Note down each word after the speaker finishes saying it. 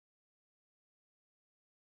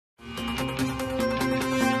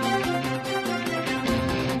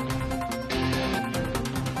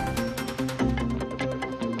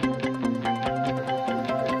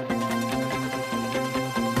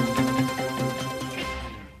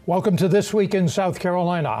Welcome to This Week in South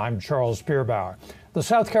Carolina. I'm Charles Pierbauer. The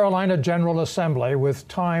South Carolina General Assembly, with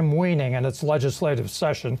time waning in its legislative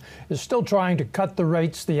session, is still trying to cut the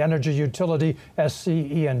rates the energy utility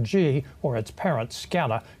SCE&G, or its parent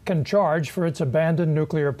SCANA, can charge for its abandoned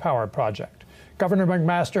nuclear power project. Governor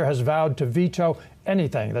McMaster has vowed to veto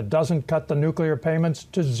anything that doesn't cut the nuclear payments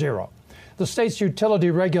to zero. The state's utility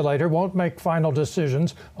regulator won't make final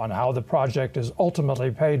decisions on how the project is ultimately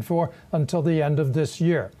paid for until the end of this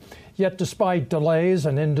year. Yet despite delays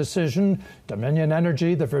and indecision, Dominion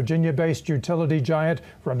Energy, the Virginia-based utility giant,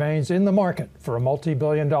 remains in the market for a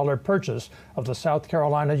multi-billion-dollar purchase of the South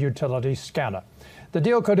Carolina utility SCANA. The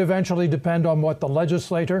deal could eventually depend on what the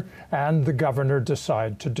legislator and the governor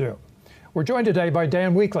decide to do. We're joined today by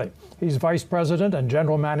Dan Weekley. He's Vice President and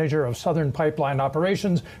General Manager of Southern Pipeline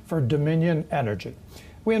Operations for Dominion Energy.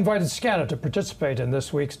 We invited SCANA to participate in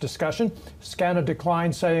this week's discussion. SCANA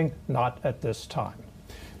declined, saying not at this time.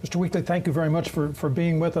 Mr. Weekley, thank you very much for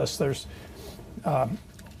being with us. There's a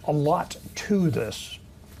lot to this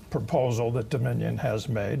proposal that Dominion has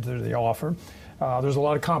made, the offer. There's a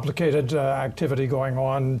lot of complicated activity going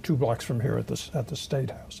on 2 blocks from here at the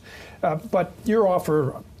State House. But your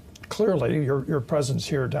offer, clearly, your presence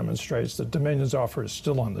here demonstrates that Dominion's offer is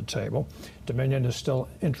still on the table. Dominion is still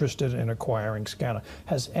interested in acquiring SCANA.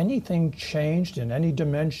 Has anything changed in any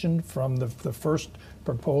dimension from the first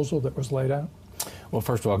proposal that was laid out? Well,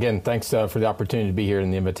 first of all, again, thanks for the opportunity to be here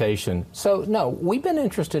and the invitation. So, no, we've been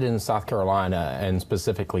interested in South Carolina and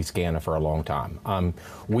specifically SCANA for a long time.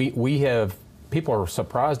 People are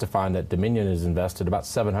surprised to find that Dominion has invested about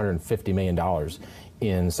 $750 million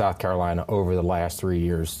in South Carolina over the last 3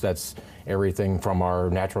 years. That's everything from our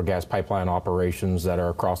natural gas pipeline operations that are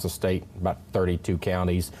across the state, about 32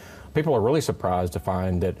 counties. People are really surprised to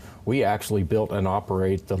find that we actually built and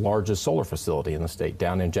operate the largest solar facility in the state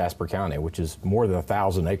down in Jasper County, which is more than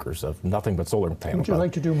 1,000 acres of nothing but solar panels. Would you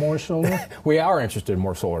like to do more solar? We are interested in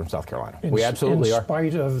more solar in South Carolina. We absolutely are. In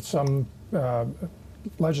spite of some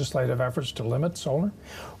legislative efforts to limit solar?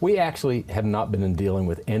 We actually have not been dealing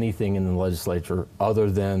with anything in the legislature other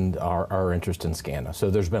than our interest in SCANA. So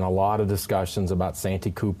there's been a lot of discussions about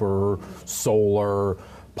Santee Cooper, solar,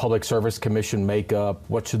 Public Service Commission makeup,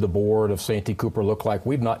 what should the board of Santee Cooper look like.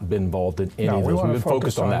 We've not been involved in any of those. We've been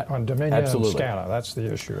focused on that. On Dominion Absolutely. and SCANA, that's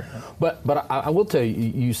the issue. But I will tell you,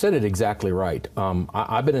 you said it exactly right.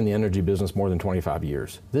 I've been in the energy business more than 25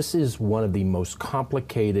 years. This is one of the most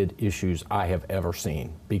complicated issues I have ever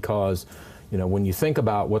seen because, you know, when you think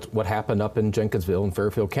about what happened up in Jenkinsville in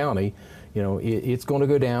Fairfield County, you know, it's going to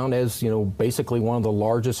go down as, you know, basically one of the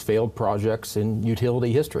largest failed projects in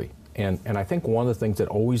utility history. And I think one of the things that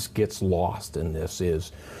always gets lost in this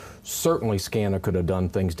is certainly SCANA could have done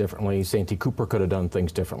things differently, Santee Cooper could have done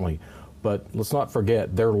things differently, but let's not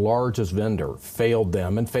forget their largest vendor failed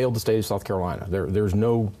them and failed the state of South Carolina. There's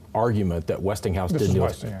no argument that Westinghouse didn't do it.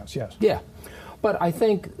 Westinghouse, yes. Yeah. But I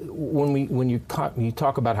think when you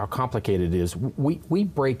talk about how complicated it is, we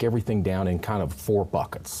break everything down in kind of 4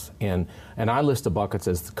 buckets. And I list the buckets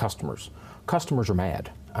as the customers. Customers are mad.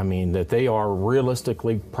 I mean, that they are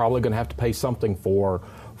realistically probably going to have to pay something for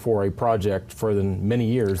a project for the many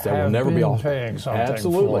years that will never be off. Paying something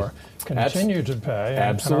Absolutely. For, continue to pay,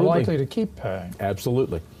 Absolutely. and are likely to keep paying.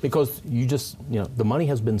 Absolutely, because the money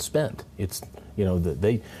has been spent. It's,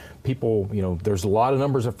 people, there's a lot of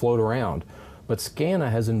numbers that float around, but SCANA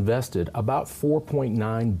has invested about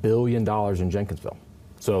 $4.9 billion in Jenkinsville.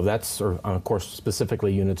 So that's, of course,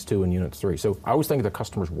 specifically Units 2 and Units 3. So I always think the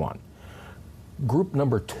customer's one. Group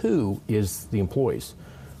number 2 is the employees.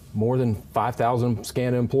 More than 5,000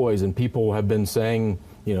 SCANA employees, and people have been saying,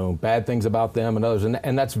 bad things about them and others,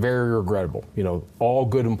 and that's very regrettable. All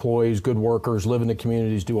good employees, good workers, live in the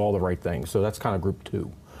communities, do all the right things. So that's kind of group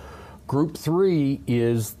 2. Group 3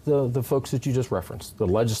 is the folks that you just referenced, the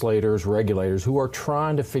legislators, regulators, who are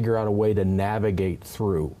trying to figure out a way to navigate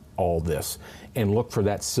through all this and look for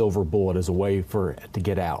that silver bullet as a way to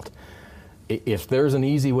get out. If there's an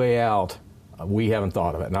easy way out, we haven't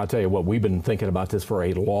thought of it. And I'll tell you what, we've been thinking about this for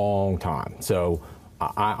a long time. So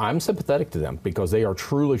I'm sympathetic to them because they are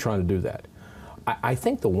truly trying to do that. I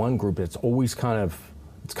think the one group that's always kind of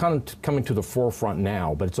coming to the forefront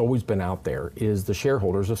now, but it's always been out there, is the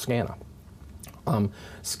shareholders of SCANA.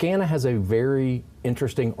 SCANA has a very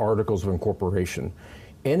interesting articles of incorporation.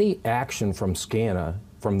 Any action from SCANA,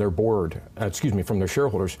 from their board, from their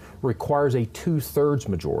shareholders, requires a 2/3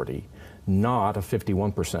 majority, not a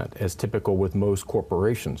 51%, as typical with most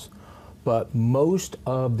corporations. But most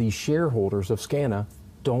of the shareholders of SCANA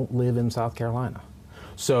don't live in South Carolina.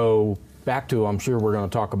 So back to, I'm sure we're going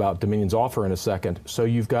to talk about Dominion's offer in a second. So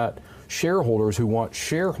you've got shareholders who want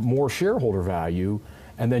more shareholder value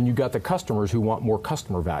and then you got the customers who want more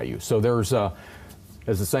customer value. So there's,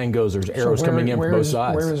 as the saying goes, there's arrows coming in from both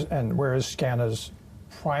sides. Where is SCANA's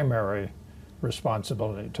primary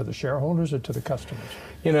responsibility, to the shareholders or to the customers?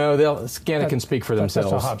 You know, SCANA can speak for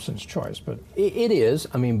themselves. That's a Hobson's choice, but it is.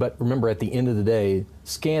 I mean, but remember, at the end of the day,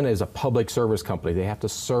 SCANA is a public service company. They have to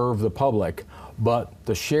serve the public, but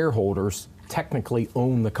the shareholders technically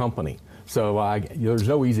own the company. So there's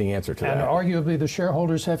no easy answer to that. And arguably, the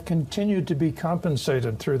shareholders have continued to be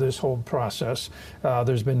compensated through this whole process.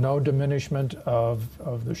 There's been no diminishment of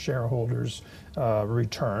the shareholders'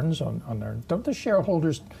 returns on their. Don't the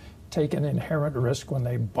shareholders take an inherent risk when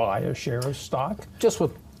they buy a share of stock?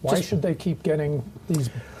 Why should they keep getting these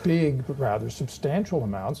big, rather substantial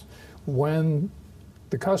amounts when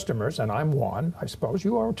the customers, and I'm one, I suppose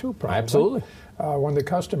you are too, probably. Absolutely. When the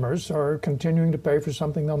customers are continuing to pay for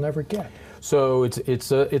something they'll never get. So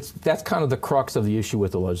that's kind of the crux of the issue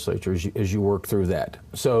with the legislature as you work through that.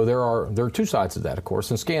 So there are two sides to that, of course,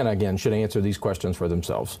 and SCANA, again, should answer these questions for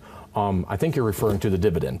themselves. I think you're referring to the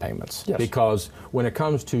dividend payments. Yes. Because when it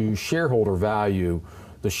comes to shareholder value,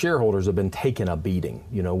 the shareholders have been taking a beating.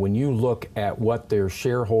 You know, when you look at what their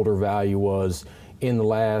shareholder value was in the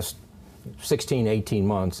last 16, 18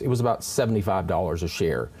 months, it was about $75 a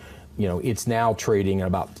share. You know, it's now trading at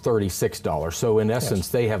about $36. So in essence,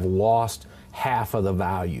 they have lost half of the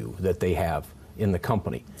value that they have in the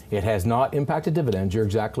company. It has not impacted dividends, you're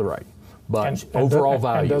exactly right. But overall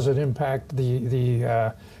value. And does it impact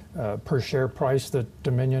the per share price that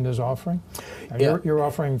Dominion is offering? You're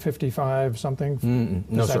offering 55 something?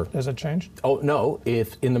 No, sir. Has it changed? Oh, no.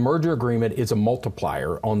 If in the merger agreement, it's a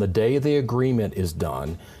multiplier. On the day the agreement is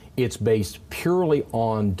done, it's based purely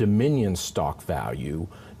on Dominion's stock value,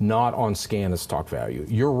 not on SCANA's stock value.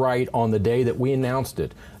 You're right, on the day that we announced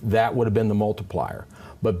it, that would have been the multiplier.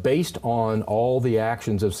 But based on all the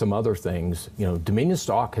actions of some other things, you know, Dominion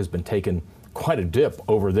stock has been taking quite a dip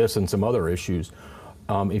over this and some other issues.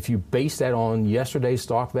 If you base that on yesterday's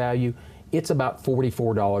stock value, it's about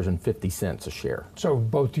 $44.50 a share. So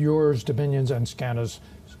both yours, Dominion's, and SCANA's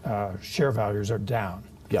share values are down.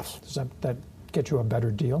 Yes. Does that get you a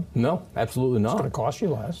better deal? No, absolutely not. It's going to cost you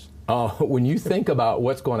less. When you think about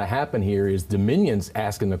what's going to happen here is Dominion's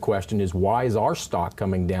asking the question is, why is our stock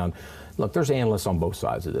coming down? Look, there's analysts on both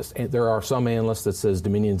sides of this. And there are some analysts that says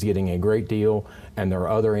Dominion's getting a great deal, and there are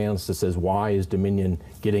other analysts that says, why is Dominion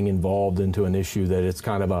getting involved into an issue that it's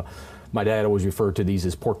kind of a, my dad always referred to these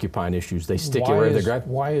as porcupine issues. They stick you right to the ground.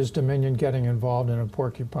 Why is Dominion getting involved in a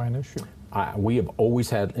porcupine issue? We have always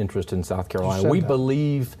had interest in South Carolina. We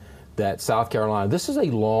believe that South Carolina, this is a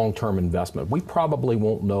long-term investment. We probably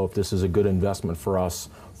won't know if this is a good investment for us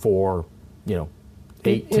for,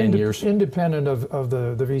 8-10 years. Independent of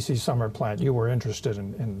the VC Summer plant, you were interested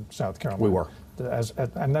in South Carolina. We were.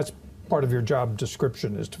 And that's part of your job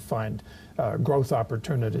description, is to find growth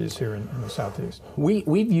opportunities here in the Southeast. We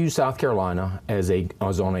view South Carolina as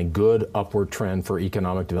on a good upward trend for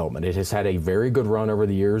economic development. It has had a very good run over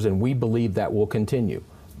the years, and we believe that will continue.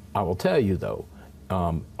 I will tell you, though,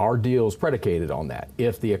 our deal is predicated on that.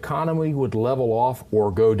 If the economy would level off or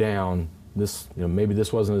go down, maybe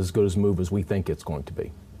this wasn't as good a move as we think it's going to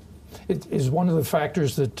be. It is one of the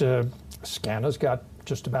factors that SCANA's got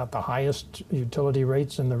just about the highest utility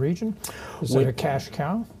rates in the region. Is it a cash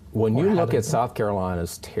cow? When you look at South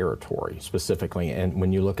Carolina's territory specifically, and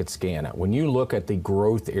when you look at SCANA, when you look at the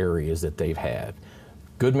growth areas that they've had,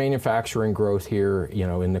 good manufacturing growth here,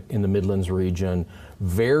 in the Midlands region,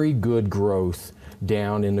 very good growth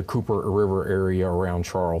down in the Cooper River area around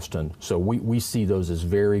Charleston. So we see those as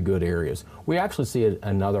very good areas. We actually see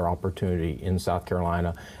another opportunity in South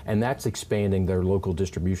Carolina, and that's expanding their local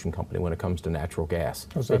distribution company when it comes to natural gas.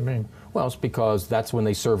 What does that mean? Well, it's because that's when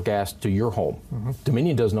they serve gas to your home. Mm-hmm.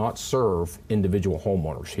 Dominion does not serve individual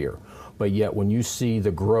homeowners here, but yet when you see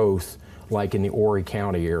the growth, like in the Horry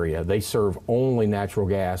County area, they serve only natural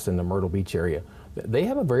gas in the Myrtle Beach area. They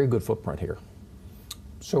have a very good footprint here.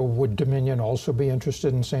 So would Dominion also be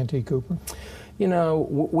interested in Santee Cooper?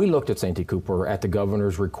 We looked at Santee Cooper at the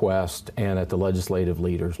governor's request and at the legislative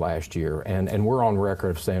leaders last year, and we're on record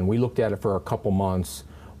of saying we looked at it for a couple months.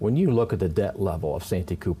 When you look at the debt level of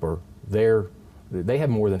Santee Cooper, they have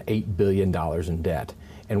more than $8 billion in debt.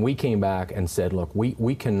 And we came back and said, look,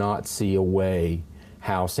 we cannot see a way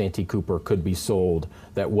how Santee Cooper could be sold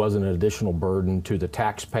that wasn't an additional burden to the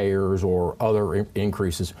taxpayers or other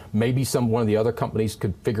increases. Maybe one of the other companies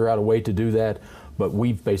could figure out a way to do that, but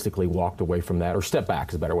we've basically walked away from that, or stepped back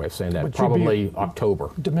is a better way of saying that, but probably October.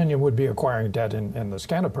 Dominion would be acquiring debt in the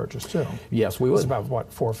SCANA purchase too. Yes, we would. It's about,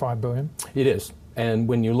 $4 or $5 billion? It is. And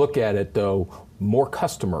when you look at it, though, more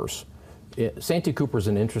customers Santee Cooper is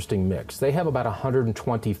an interesting mix. They have about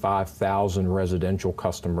 125,000 residential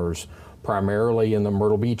customers, primarily in the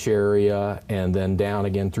Myrtle Beach area, and then down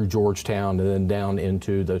again through Georgetown, and then down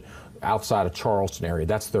into the outside of Charleston area.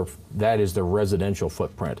 That is their residential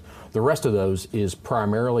footprint. The rest of those is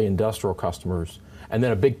primarily industrial customers, and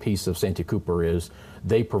then a big piece of Santee Cooper is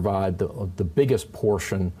they provide the biggest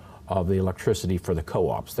portion of the electricity for the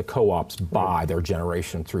co-ops. The co-ops buy their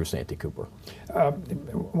generation through Santee Cooper. I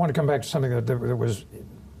want to come back to something that was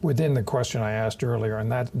within the question I asked earlier, and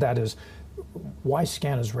that is why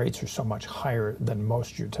SCANA's rates are so much higher than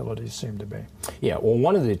most utilities seem to be. Yeah, well,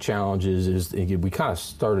 one of the challenges is, we kind of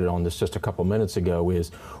started on this just a couple minutes ago, is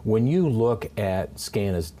when you look at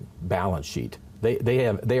SCANA's balance sheet, they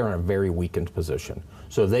are in a very weakened position.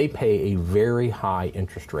 So they pay a very high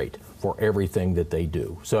interest rate for everything that they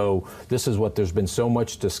do. So this is what there's been so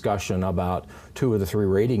much discussion about. 2 of the 3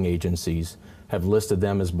 rating agencies have listed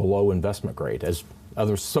them as below investment grade, as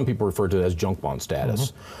some people refer to it as junk bond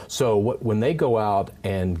status. So when they go out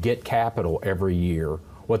and get capital every year,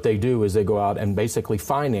 what they do is they go out and basically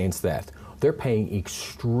finance that. They're paying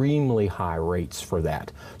extremely high rates for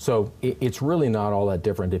that. So it's really not all that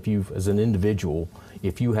different. If you, as an individual,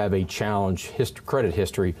 if you have a challenge credit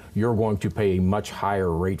history, you're going to pay a much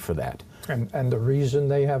higher rate for that. And the reason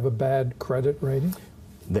they have a bad credit rating?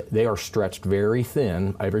 They are stretched very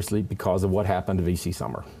thin, obviously, because of what happened to VC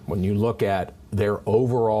Summer. When you look at their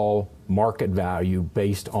overall market value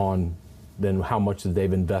based on then how much that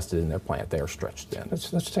they've invested in their plant, they are stretched thin.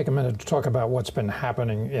 Let's take a minute to talk about what's been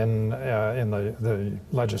happening in the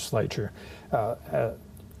legislature.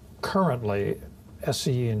 Currently,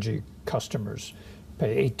 SCE&G customers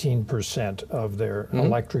pay 18% of their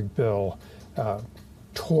electric bill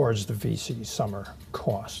towards the VC Summer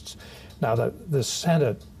costs. Now, the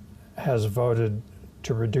Senate has voted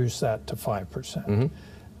to reduce that to 5%.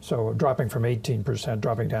 So dropping from 18%,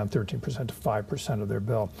 dropping down 13% to 5% of their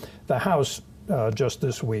bill. The House just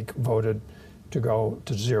this week voted to go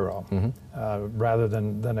to 0 rather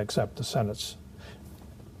than accept the Senate's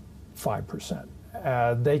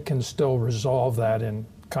 5%. They can still resolve that in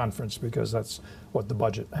conference because that's what the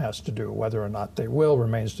budget has to do. Whether or not they will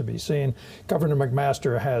remains to be seen. Governor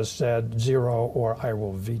McMaster has said 0 or I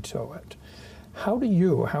will veto it. How do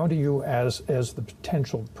you as the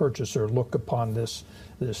potential purchaser look upon this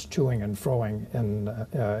toing and froing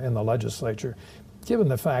in the legislature, given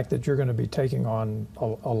the fact that you're going to be taking on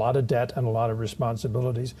a lot of debt and a lot of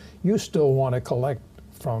responsibilities? You still want to collect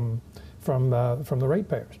from the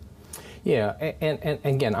ratepayers. Yeah, and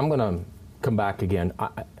again, I'm going to come back again.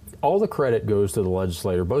 All the credit goes to the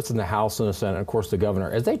legislator, both in the House and the Senate, and of course the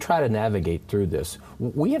governor, as they try to navigate through this.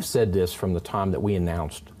 We have said this from the time that we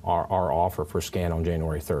announced our offer for SCAN on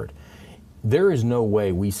January 3rd. There is no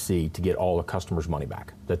way we see to get all the customers' money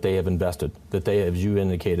back that they have invested, that they, as you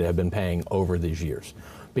indicated, have been paying over these years,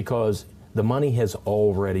 because the money has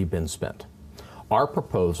already been spent. Our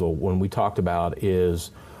proposal, when we talked about,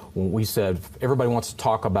 is when we said everybody wants to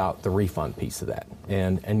talk about the refund piece of that.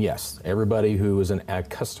 And yes, everybody who is a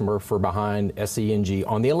customer for behind SCE&G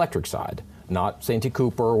on the electric side, not Santee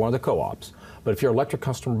Cooper or one of the co-ops, but if you're an electric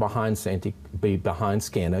customer behind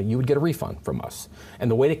SCANA, you would get a refund from us.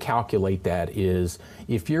 And the way to calculate that is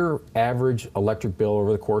if your average electric bill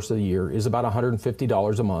over the course of the year is about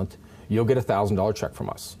 $150 a month, you'll get a $1,000 check from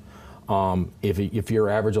us. If your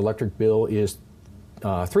average electric bill is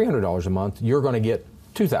 $300 a month, you're going to get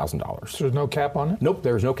 $2,000. So there's no cap on it? Nope,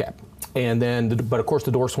 there's no cap. And then, but of course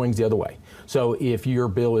the door swings the other way. So if your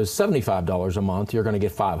bill is $75 a month, you're going to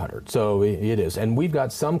get $500. So it is. And we've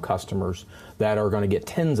got some customers that are going to get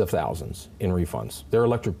tens of thousands in refunds. Their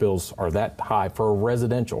electric bills are that high for a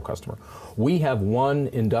residential customer. We have one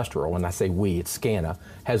industrial, when I say we, it's SCANA,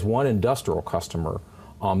 has one industrial customer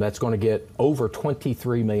that's going to get over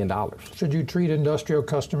 $23 million. Should you treat industrial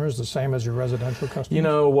customers the same as your residential customers? You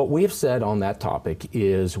know, what we have said on that topic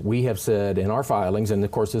is we have said in our filings, and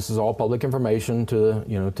of course this is all public information to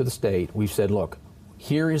the state, we've said, look,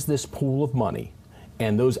 here is this pool of money,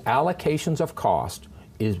 and those allocations of cost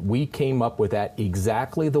is we came up with that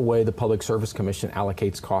exactly the way the Public Service Commission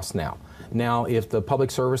allocates costs now. Now, if the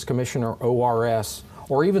Public Service Commission or ORS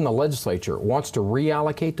or even the legislature wants to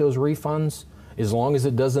reallocate those refunds, as long as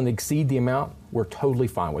it doesn't exceed the amount, we're totally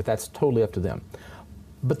fine with. That's totally up to them.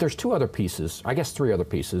 But there's two other pieces, I guess 3 other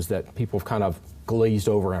pieces that people have kind of glazed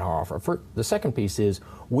over in our offer. The second piece is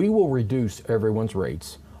we will reduce everyone's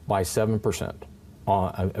rates by 7%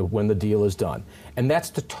 when the deal is done. And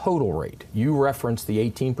that's the total rate. You referenced the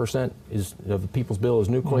 18% of the people's bill is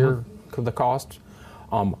nuclear, the cost.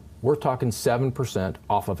 We're talking 7%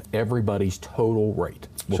 off of everybody's total rate.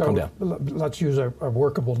 will come down. Let's use a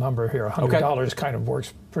workable number here. $100 kind of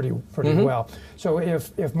works pretty well. So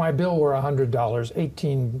if my bill were $100,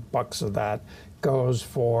 $18 of that goes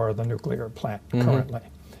for the nuclear plant currently.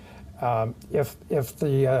 If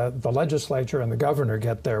the legislature and the governor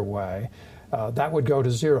get their way, that would go to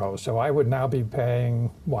zero. So I would now be paying,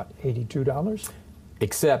 what, $82?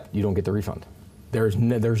 Except you don't get the refund. There's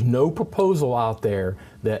no proposal out there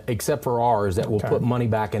that, except for ours, that will put money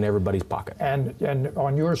back in everybody's pocket. And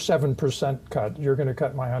on your 7% cut, you're going to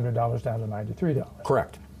cut my $100 down to $93.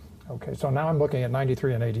 Correct. Okay, so now I'm looking at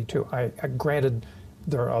 93 and 82. Granted,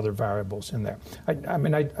 there are other variables in there. I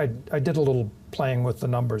mean, I did a little playing with the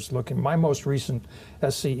numbers, looking. My most recent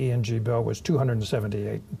SCE&G bill was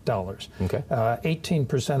 $278. Okay.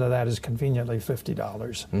 18% of that is conveniently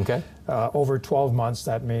 $50. Okay. Over 12 months,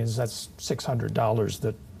 that means that's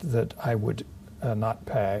 $600 that I would not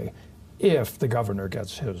pay if the governor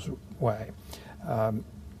gets his way.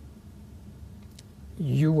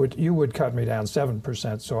 You would cut me down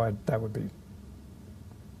 7%, so that would be,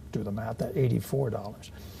 do the math, at $84.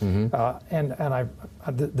 And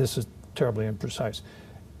this is terribly imprecise.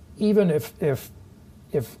 Even if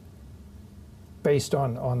based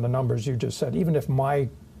on the numbers you just said, even if my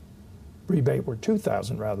rebate were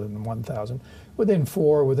 $2,000 rather than $1,000,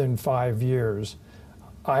 within 5 years,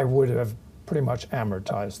 I would have pretty much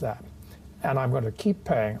amortized that. And I'm going to keep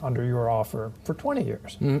paying under your offer for 20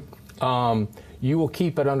 years. You will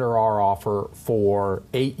keep it under our offer for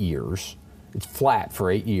 8 years. It's flat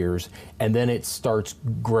for 8 years, and then it starts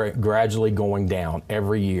gradually going down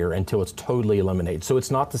every year until it's totally eliminated. So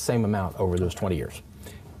it's not the same amount over those 20 years.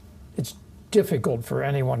 It's difficult for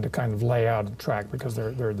anyone to kind of lay out a track because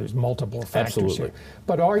there are these multiple factors here.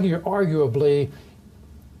 But arguably,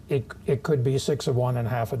 it could be 6 of one and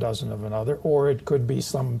half a dozen of another, or it could be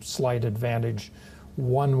some slight advantage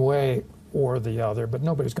one way or the other, but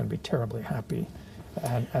nobody's going to be terribly happy.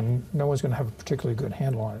 And no one's going to have a particularly good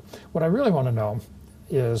handle on it. What I really want to know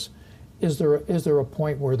is there a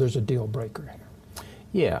point where there's a deal breaker here?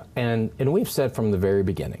 Yeah, and we've said from the very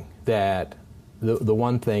beginning that the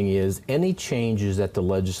one thing is any changes that the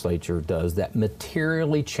legislature does that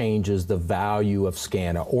materially changes the value of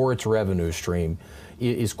SCANA or its revenue stream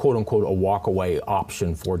is quote unquote a walk-away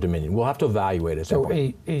option for Dominion. We'll have to evaluate it. So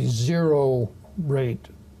a zero rate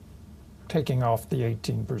taking off the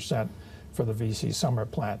 18% for the VC summer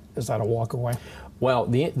plant, is that a walk away? Well,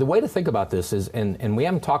 the way to think about this is, and we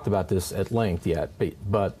haven't talked about this at length yet,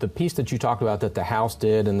 but the piece that you talked about that the House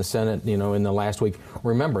did and the Senate, in the last week,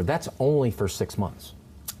 remember, that's only for 6 months.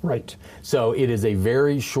 Right. So it is a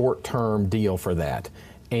very short-term deal for that.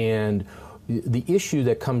 And the issue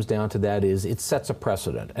that comes down to that is it sets a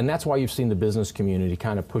precedent. And that's why you've seen the business community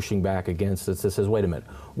kind of pushing back against this. It says, wait a minute,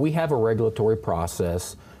 we have a regulatory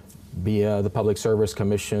process via the Public Service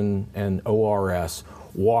Commission and ORS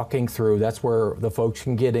walking through. That's where the folks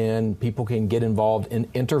can get in, people can get involved and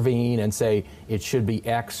intervene and say it should be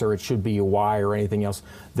X or it should be Y or anything else.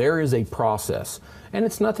 There is a process. And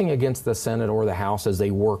it's nothing against the Senate or the House as they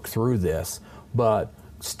work through this, but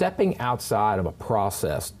stepping outside of a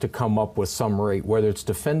process to come up with some rate, whether it's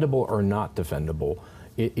defendable or not defendable,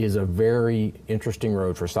 it is a very interesting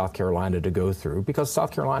road for South Carolina to go through, because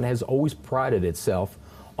South Carolina has always prided itself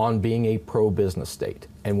on being a pro-business state.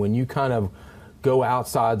 And when you kind of go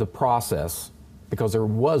outside the process, because there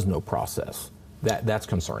was no process, that's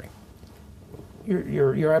concerning.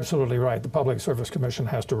 You're absolutely right. The Public Service Commission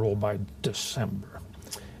has to rule by December.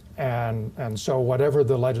 And so whatever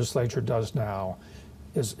the legislature does now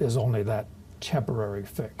is only that temporary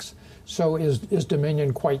fix. So is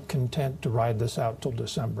Dominion quite content to ride this out till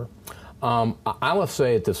December? I will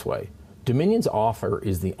say it this way. Dominion's offer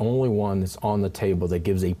is the only one that's on the table that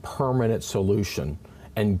gives a permanent solution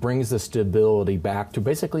and brings the stability back to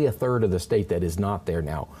basically a third of the state that is not there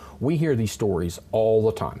now. We hear these stories all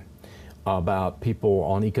the time about people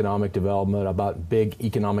on economic development, about big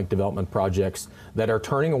economic development projects that are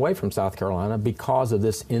turning away from South Carolina because of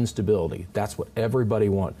this instability. That's what everybody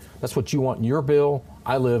wants. That's what you want in your bill.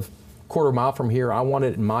 I live quarter mile from here. I want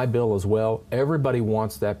it in my bill as well. Everybody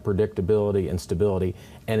wants that predictability and stability,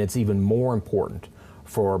 and it's even more important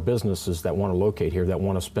for businesses that want to locate here, that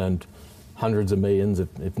want to spend hundreds of millions,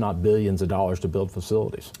 if not billions of dollars to build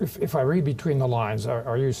facilities. If I read between the lines,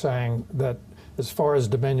 are you saying that as far as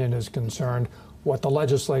Dominion is concerned, what the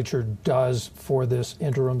legislature does for this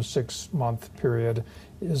interim 6-month period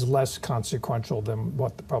is less consequential than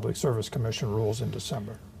what the Public Service Commission rules in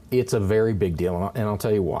December? It's a very big deal, and I'll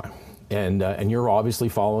tell you why. And you're obviously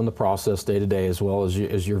following the process day to day as well as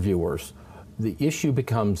your viewers. The issue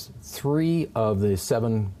becomes 3 of the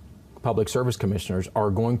 7 public service commissioners are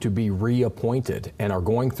going to be reappointed and are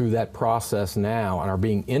going through that process now and are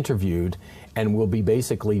being interviewed and will be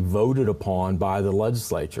basically voted upon by the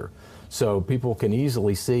legislature. So people can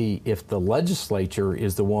easily see if the legislature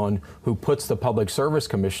is the one who puts the public service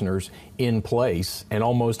commissioners in place, and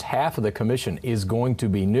almost half of the commission is going to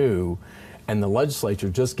be new, and the legislature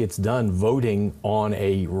just gets done voting on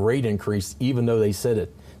a rate increase, even though they said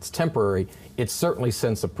it's temporary, it certainly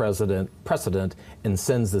sends the precedent and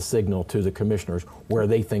sends the signal to the commissioners where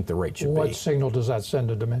they think the rate should be. What signal does that send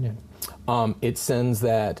to Dominion? It sends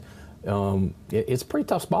that it's a pretty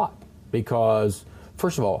tough spot because,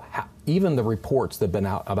 first of all, even the reports that have been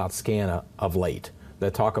out about SCANA of late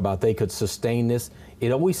that talk about they could sustain this,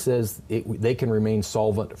 it always says they can remain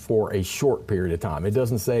solvent for a short period of time. It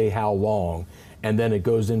doesn't say how long, and then it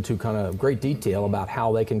goes into kind of great detail about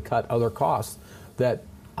how they can cut other costs that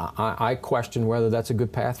I question whether that's a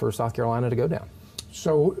good path for South Carolina to go down.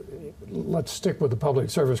 So let's stick with the Public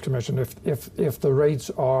Service Commission. If the rates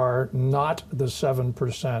are not the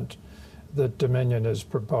 7% that Dominion is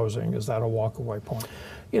proposing, is that a walkaway point?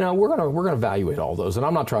 You know, we're gonna evaluate all those, and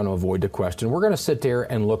I'm not trying to avoid the question. We're going to sit there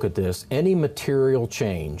and look at this. Any material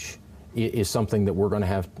change is something that we're going to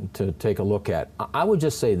have to take a look at. I would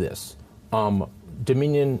just say this.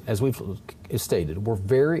 Dominion, as we've stated, we're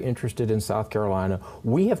very interested in South Carolina.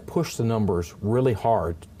 We have pushed the numbers really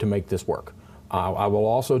hard to make this work. I will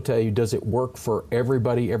also tell you, does it work for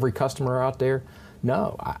everybody, every customer out there?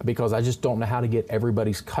 No, because I just don't know how to get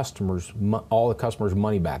everybody's customers, all the customers'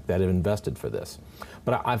 money back that have invested for this.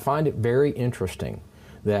 But I find it very interesting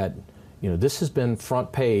that, you know, this has been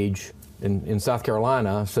front page in South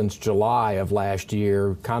Carolina since July of last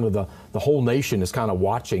year. Kind of the whole nation is kind of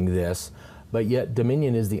watching this, but yet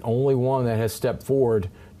Dominion is the only one that has stepped forward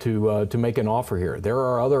to make an offer here. There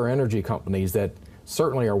are other energy companies that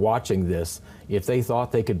certainly are watching this. If they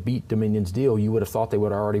thought they could beat Dominion's deal, you would have thought they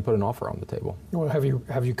would have already put an offer on the table. Well, have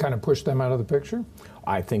you kind of pushed them out of the picture?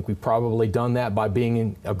 I think we've probably done that by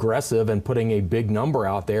being aggressive and putting a big number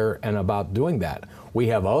out there and about doing that. We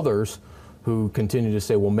have others who continue to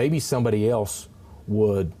say, well, maybe somebody else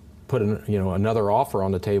would put another offer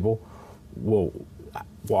on the table. Well,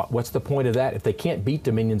 what's the point of that? If they can't beat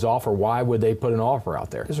Dominion's offer, why would they put an offer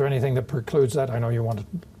out there? Is there anything that precludes that? I know you want to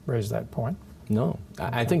raise that point. No. Okay.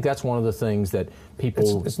 I think that's one of the things that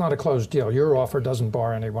people... It's not a closed deal. Your offer doesn't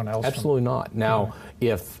bar anyone else. Absolutely not. Now,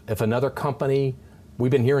 if another company... We've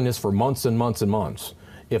been hearing this for months and months and months.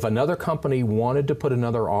 If another company wanted to put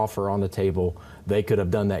another offer on the table, they could have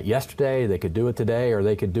done that yesterday, they could do it today, or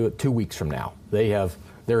they could do it 2 weeks from now.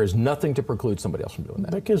 There is nothing to preclude somebody else from doing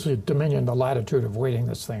that. That gives Dominion the latitude of waiting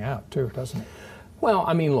this thing out, too, doesn't it? Well,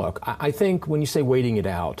 I mean, look, I think when you say waiting it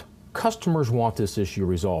out, customers want this issue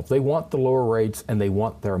resolved. They want the lower rates and they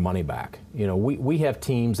want their money back. You know, we have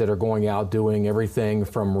teams that are going out doing everything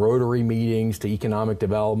from Rotary meetings to economic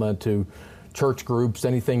development to church groups,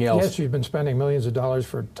 anything else. Yes, you've been spending millions of dollars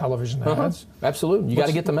for television ads. Absolutely. You got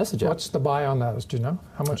to get the message out. What's the buy on those? Do you know?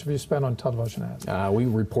 How much have you spent on television ads? We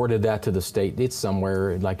reported that to the state. It's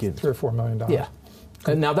somewhere like $3 or $4 million. Yeah.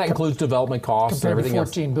 And now that includes development costs and everything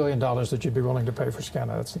else. Compared to $14 billion that you'd be willing to pay for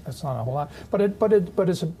SCANA, that's not a whole lot. But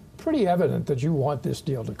it's pretty evident that you want this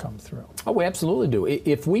deal to come through. Oh, we absolutely do.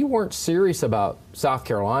 If we weren't serious about South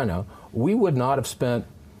Carolina, we would not have spent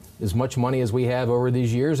as much money as we have over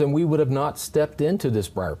these years, and we would have not stepped into this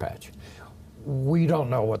briar patch. We don't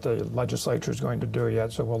know what the legislature is going to do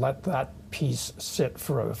yet, so we'll let that piece sit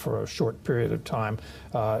for a short period of time.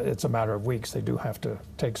 It's a matter of weeks. They do have to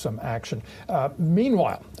take some action.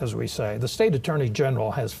 Meanwhile, as we say, the state attorney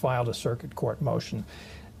general has filed a circuit court motion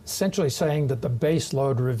essentially saying that the Base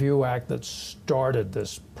Load Review Act that started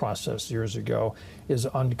this process years ago is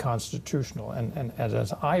unconstitutional. And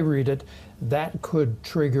as I read it, that could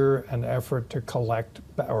trigger an effort to collect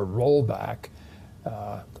or roll back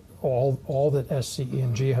all that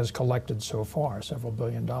SCE&G has collected so far, several $1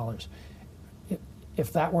 billion.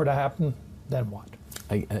 If that were to happen, then what?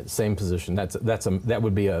 Same position. That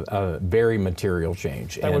would be a very material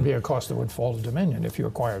change. That would be a cost that would fall to Dominion if you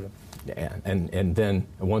acquired it. Yeah, and then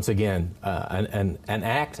once again, an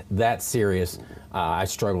act that serious, I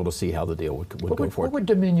struggle to see how the deal would go forward. What would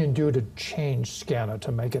Dominion do to change SCANA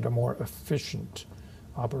to make it a more efficient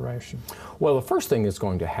operation? Well, the first thing that's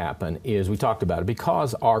going to happen is, we talked about it,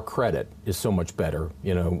 because our credit is so much better,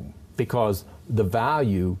 because the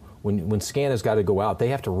value, when SCANA's got to go out, they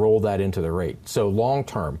have to roll that into the rate. So long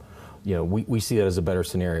term, we see that as a better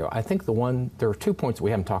scenario. I think there are 2 points that we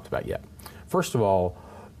haven't talked about yet. First of all,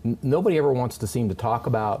 nobody ever wants to seem to talk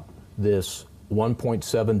about this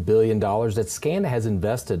 $1.7 billion that SCANA has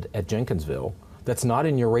invested at Jenkinsville that's not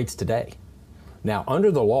in your rates today. Now, under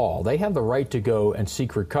the law, they have the right to go and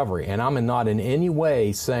seek recovery, and I'm not in any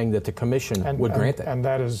way saying that the commission would grant that. And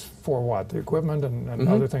that is for what? The equipment and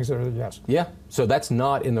other things that are, yes. Yeah, so that's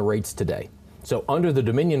not in the rates today. So under the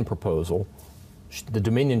Dominion proposal, the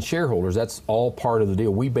Dominion shareholders, that's all part of the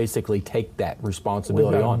deal. We basically take that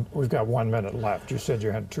responsibility on. We've got 1 minute left. You said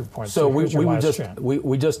you had 2 points. So we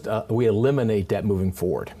eliminate that moving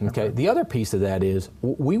forward. Okay? The other piece of that is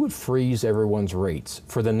we would freeze everyone's rates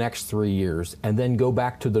for the next 3 years and then go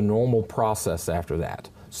back to the normal process after that.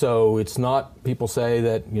 So it's not, people say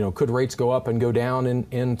that, could rates go up and go down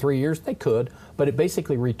in 3 years? They could, but it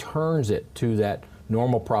basically returns it to that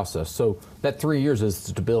normal process. So that 3 years is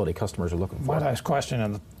stability customers are looking for. My last question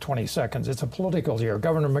in the 20 seconds. It's a political year.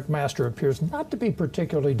 Governor McMaster appears not to be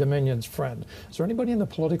particularly Dominion's friend. Is there anybody in the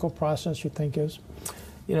political process you think is?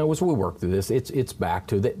 As we work through this, it's back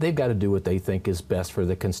to they've got to do what they think is best for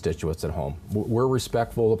the constituents at home. We're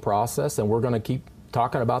respectful of the process, and we're going to keep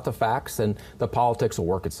talking about the facts, and the politics will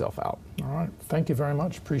work itself out. All right. Thank you very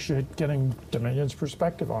much. Appreciate getting Dominion's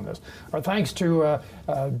perspective on this. Our thanks to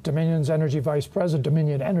Dominion Energy's Vice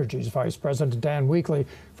President, Dan Weekley,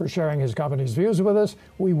 for sharing his company's views with us.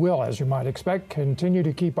 We will, as you might expect, continue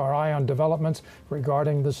to keep our eye on developments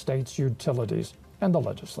regarding the state's utilities and the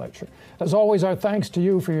legislature. As always, our thanks to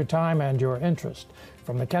you for your time and your interest.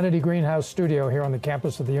 From the Kennedy Greenhouse studio here on the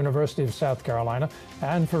campus of the University of South Carolina,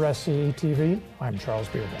 and for SCETV, I'm Charles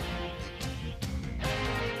Beerbaum.